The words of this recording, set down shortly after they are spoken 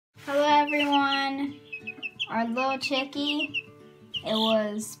our little chickie, it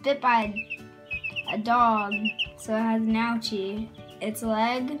was bit by a dog, so it has an ouchie. Its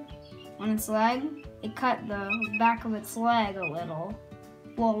leg, it cut the back of its leg a little.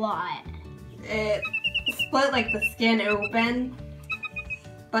 Well, a lot. It split like the skin open.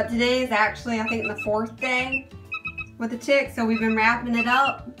 But today is actually, I think, the 4th day with the chick, so we've been wrapping it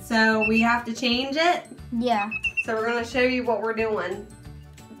up. So we have to change it. Yeah. So we're gonna show you what we're doing.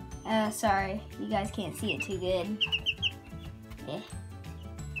 Sorry, you guys can't see it too good. Yeah.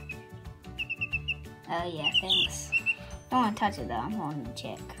 Oh yeah, thanks. I don't want to touch it though, I'm holding the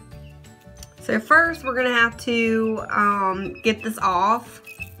chick. So first we're gonna have to get this off,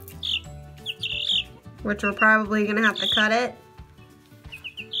 which we're probably gonna have to cut it.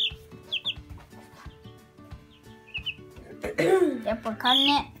 Yep, we're cutting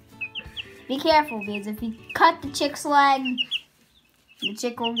it. Be careful, because if you cut the chick's leg, the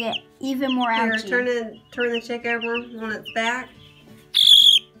chick will get even more ouchy. Here, turn the chick over on its back.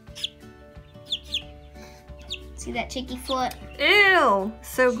 See that chickie foot? Ew,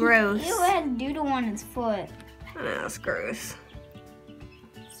 so gross. Ew, it had doodle on its foot. I know, it's gross.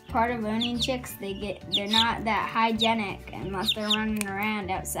 It's part of owning chicks. They're not that hygienic unless they're running around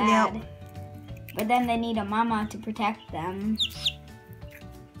outside. Yep. But then they need a mama to protect them.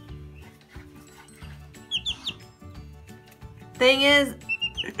 Thing is,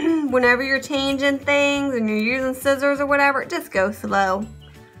 whenever you're changing things and you're using scissors or whatever, just go slow.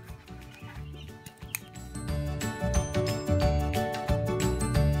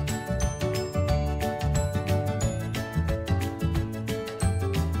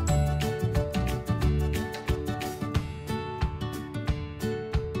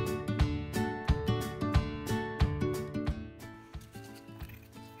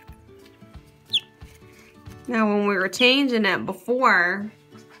 Now when we were changing it before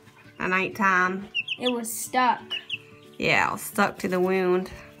at nighttime, it was stuck. Yeah, it was stuck to the wound,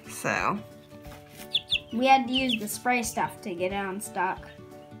 so. We had to use the spray stuff to get it unstuck.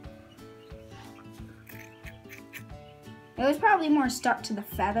 It was probably more stuck to the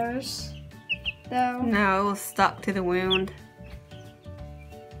feathers, though. No, it was stuck to the wound.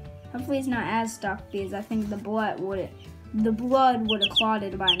 Hopefully it's not as stuck, because I think the blood would have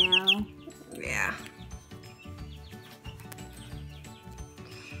clotted by now. Yeah.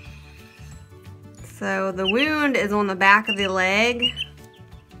 So the wound is on the back of the leg,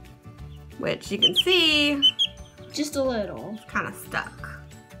 which you can see. Just a little. It's kind of stuck.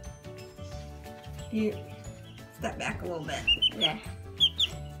 You step back a little bit. Yeah.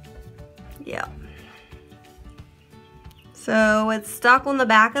 Yep. So it's stuck on the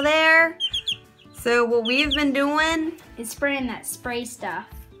back of there. So what we've been doing is spraying that spray stuff.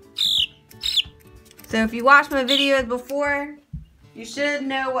 So if you watched my videos before, you should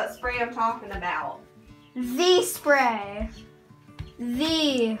know what spray I'm talking about. The spray.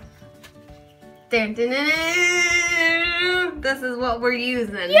 The. Dun, dun, dun, dun. This is what we're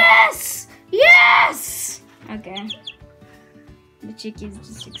using. Yes! Yes! Okay. The chickie's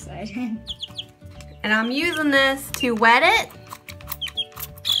just excited. And I'm using this to wet it.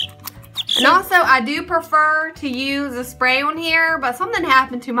 And also, I do prefer to use a spray on here, but something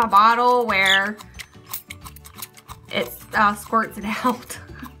happened to my bottle where it squirts it out.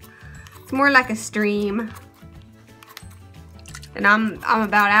 It's more like a stream. And I'm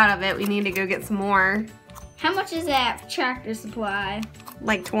about out of it. We need to go get some more. How much is that Tractor Supply?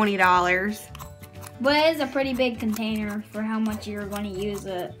 Like $20. But it is a pretty big container for how much you're going to use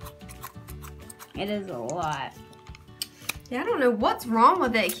it. It is a lot. Yeah, I don't know what's wrong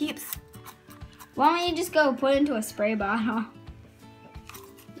with it. It keeps... Why don't you just go put it into a spray bottle?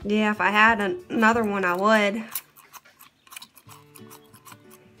 Yeah, if I had another one, I would.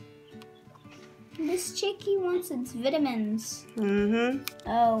 This chickie wants its vitamins. Mm-hmm.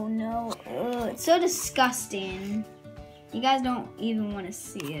 Oh no. Ugh, it's so disgusting. You guys don't even want to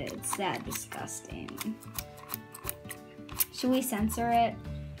see it. It's that disgusting. Should we censor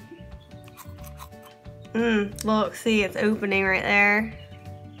it? Look, see, it's opening right there.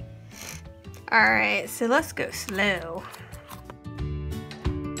 Alright, so let's go slow.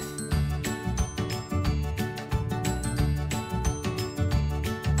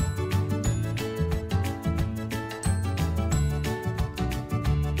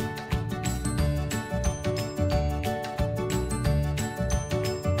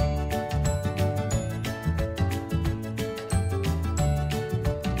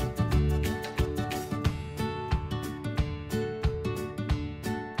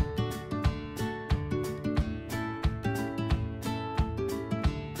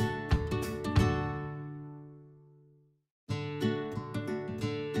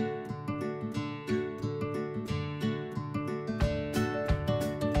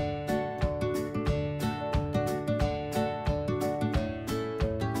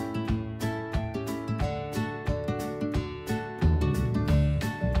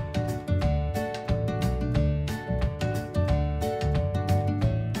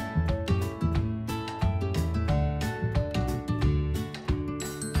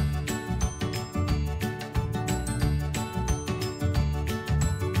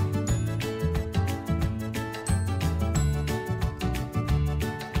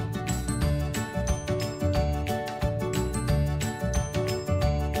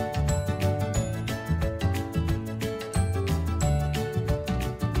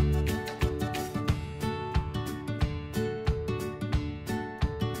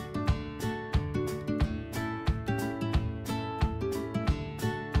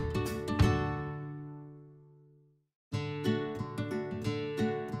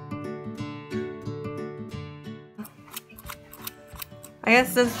 I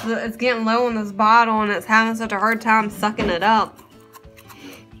guess it's getting low in this bottle and it's having such a hard time sucking it up.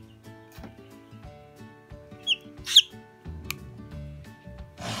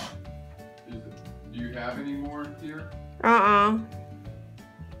 Do you have any more here?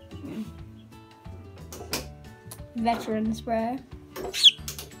 Veteran spray.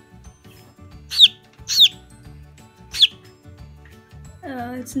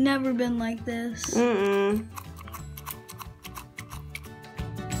 It's never been like this.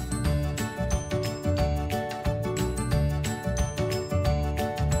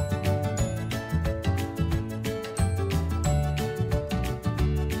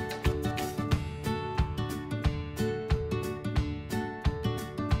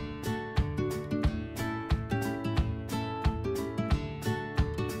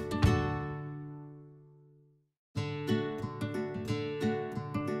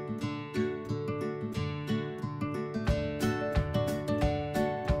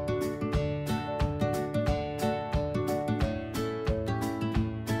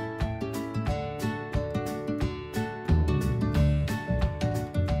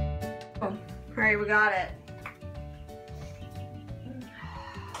 Alright, we got it.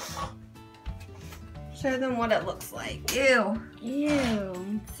 Show them what it looks like. Ew.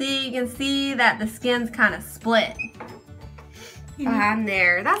 Ew. See, you can see that the skin's kind of split behind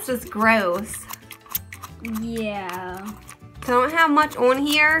there. That's just gross. Yeah. So I don't have much on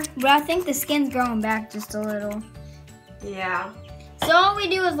here. But I think the skin's growing back just a little. Yeah. So all we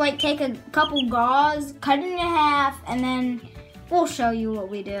do is like take a couple gauze, cut it in half, and then we'll show you what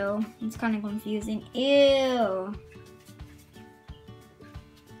we do. It's kind of confusing. Ew.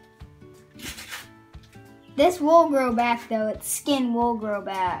 This will grow back though. Its skin will grow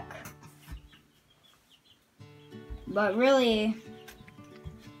back. But really,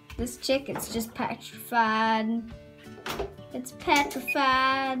 this chick, it's just petrified. It's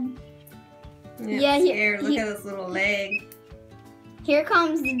petrified. Yeah, scared. Look at this little leg. Here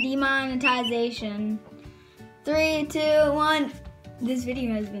comes the demonetization. 3, 2, 1. This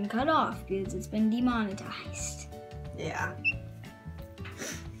video has been cut off because it's been demonetized. Yeah.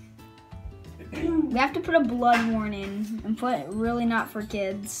 We have to put a blood warning and put really not for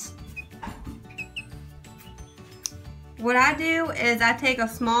kids. What I do is I take a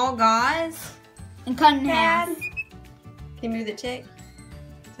small gauze And cut in half. Can you move the chick?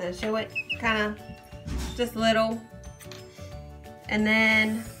 So show it kind of just little. And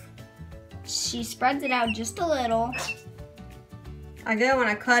then She spreads it out just a little. I go and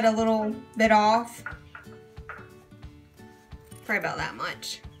I cut a little bit off. Probably about that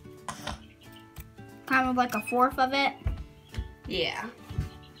much. Kind of like a fourth of it. Yeah.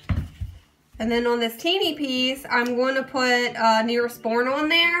 And then on this teeny piece, I'm going to put Neosporin on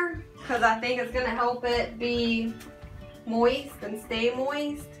there because I think it's going to help it be moist and stay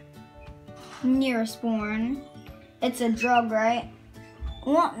moist. Neosporin. It's a drug, right?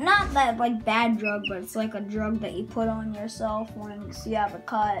 Well, not that like bad drug, but it's like a drug that you put on yourself once you have a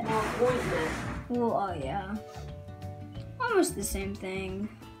cut. Well, oh yeah. Almost the same thing.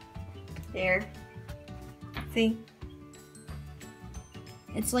 There. See?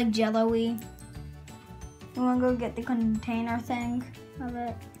 It's like jello-y. You wanna go get the container thing of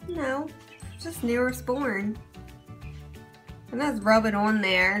it? No, just Neosporin. And let's rub it on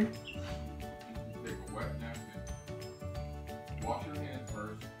there. Take a wet napkin. Wash your hands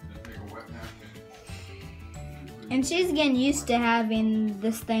first, then take a wet napkin. And she's getting used to having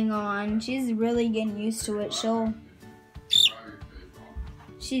this thing on. She's really getting used to it.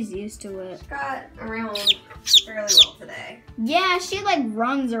 She's used to it. Got around fairly well today. Yeah, she like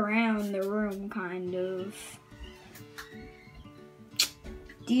runs around the room kind of.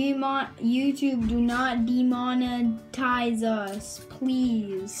 YouTube, do not demonetize us,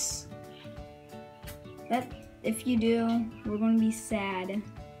 please. If you do, we're gonna be sad.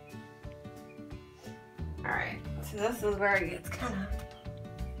 Alright, so this is where it gets kind of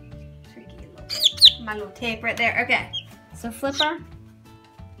tricky a little bit. My little tape right there. Okay. So flip her.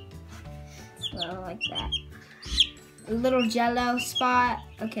 So like that. A little jello spot.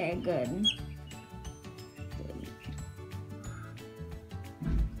 Okay, good.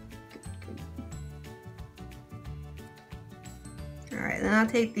 Alright, then I'll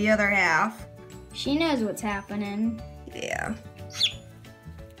take the other half. She knows what's happening. Yeah.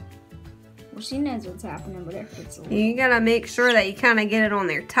 Well, she knows what's happening, but if it's a little... You gotta make sure that you kind of get it on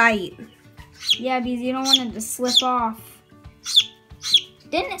there tight. Yeah, because you don't want it to slip off.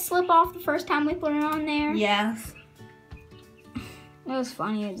 Didn't it slip off the first time we put it on there? Yes. It was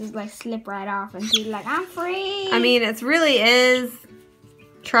funny. It just like slipped right off and she's like, I'm free. I mean, it really is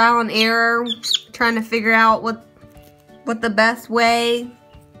trial and error, trying to figure out what what the best way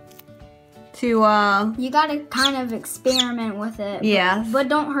to You gotta kind of experiment with it. Yes. But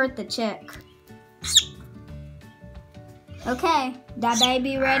don't hurt the chick. Okay, that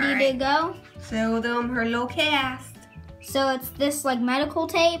baby ready to go? show them her little cast. So it's this like medical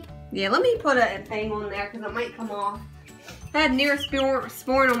tape? Yeah, let me put a thing on there because it might come off. I had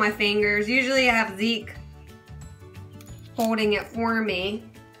Neosporin on my fingers. Usually I have Zeke holding it for me.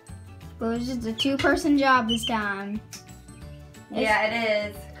 But it was just a 2-person job this time. Yeah, it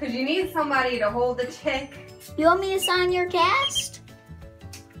is. Because you need somebody to hold the chick. You want me to sign your cast?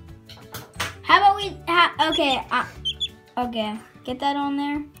 How about we, okay, okay, get that on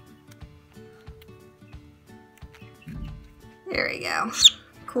there. There we go.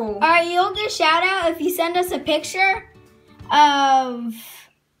 Cool. All right, you'll get a shout out if you send us a picture of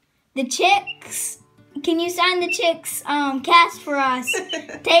the chicks. Can you sign the chicks cast for us?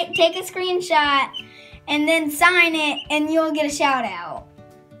 Take a screenshot and then sign it, and you'll get a shout out.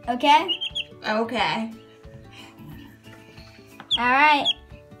 Okay? Okay. All right.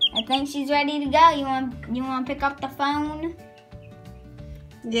 I think she's ready to go. You want to pick up the phone?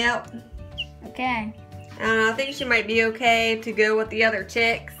 Yep. Okay. I don't know, I think she might be okay to go with the other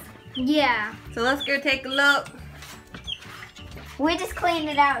chicks. Yeah. So let's go take a look. We just cleaned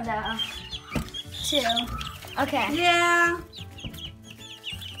it out though. Too. Okay. Yeah.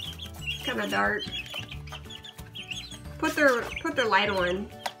 Kind of dark. Put their light on.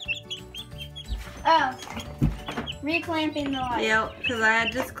 Oh. Reclamping the light. Yep, because I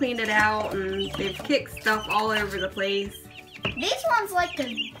had just cleaned it out and they've kicked stuff all over the place. These ones like to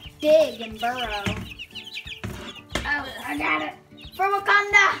dig and burrow. Oh, I got it. For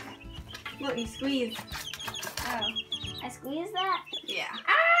Wakanda. Look, you squeeze. Oh. I squeezed that? Yeah.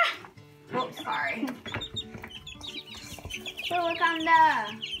 Ah! Oh, sorry. For Wakanda.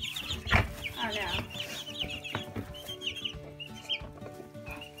 Oh no.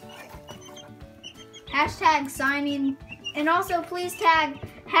 Hashtag signing, and also please tag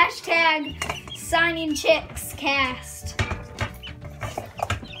hashtag signing chicks cast.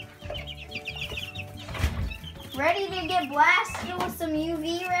 Ready to get blasted with some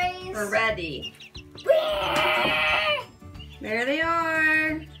UV rays? We're ready. There they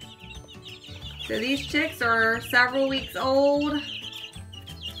are. So these chicks are several weeks old.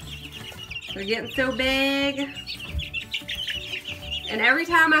 They're getting so big. And every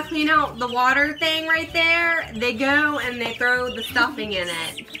time I clean out the water thing right there, they go and they throw the stuffing in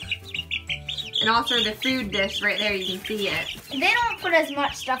it. And also the food dish right there, you can see it. They don't put as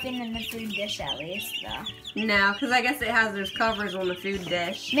much stuffing in the food dish at least, though. No, because I guess it has those covers on the food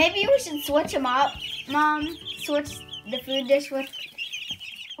dish. Maybe we should switch them up, Mom. Switch the food dish with...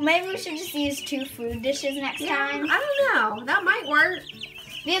 Maybe we should just use 2 food dishes next time. I don't know. That might work.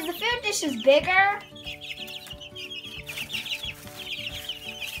 Because the food dish is bigger.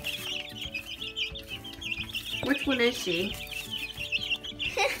 Which one is she?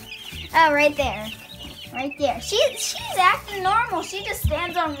 Oh, right there. Right there. She's acting normal. She just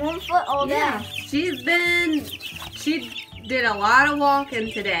stands on 1 foot all day. Yeah, she did a lot of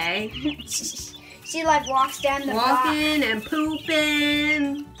walking today. She like walks down the block. Walking and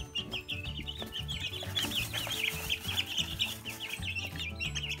pooping.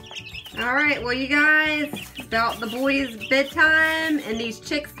 Alright, well you guys, it's about the boys' bedtime and these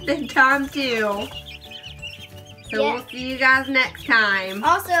chicks' bedtime too. So Yeah. we'll see you guys next time.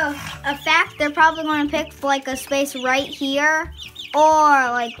 Also, a fact, they're probably going to pick like a space right here or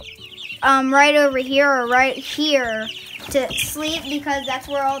like right over here or right here to sleep because that's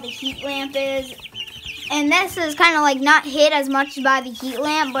where all the heat lamp is. And this is kind of like not hit as much by the heat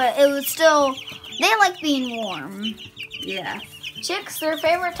lamp, but it was still, they like being warm. Yeah. Chicks, their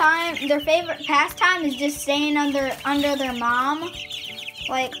favorite pastime is just staying under their mom.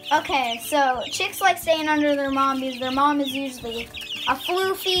 Like, okay, so chicks like staying under their mom because their mom is usually a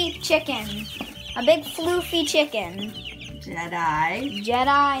floofy chicken. A big floofy chicken.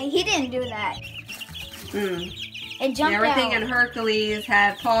 Jedi. He didn't do that. It jumped out. Everything in Hercules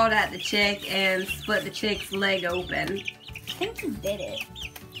had pawed at the chick and split the chick's leg open. I think he bit it.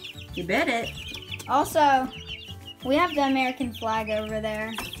 You bit it. Also, we have the American flag over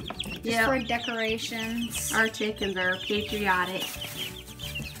there. Just for Yep. decorations. Our chickens are patriotic.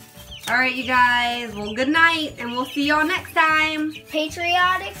 Alright, you guys. Well, good night, and we'll see y'all next time.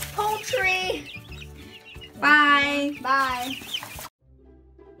 Patriotic poultry. Bye. Bye.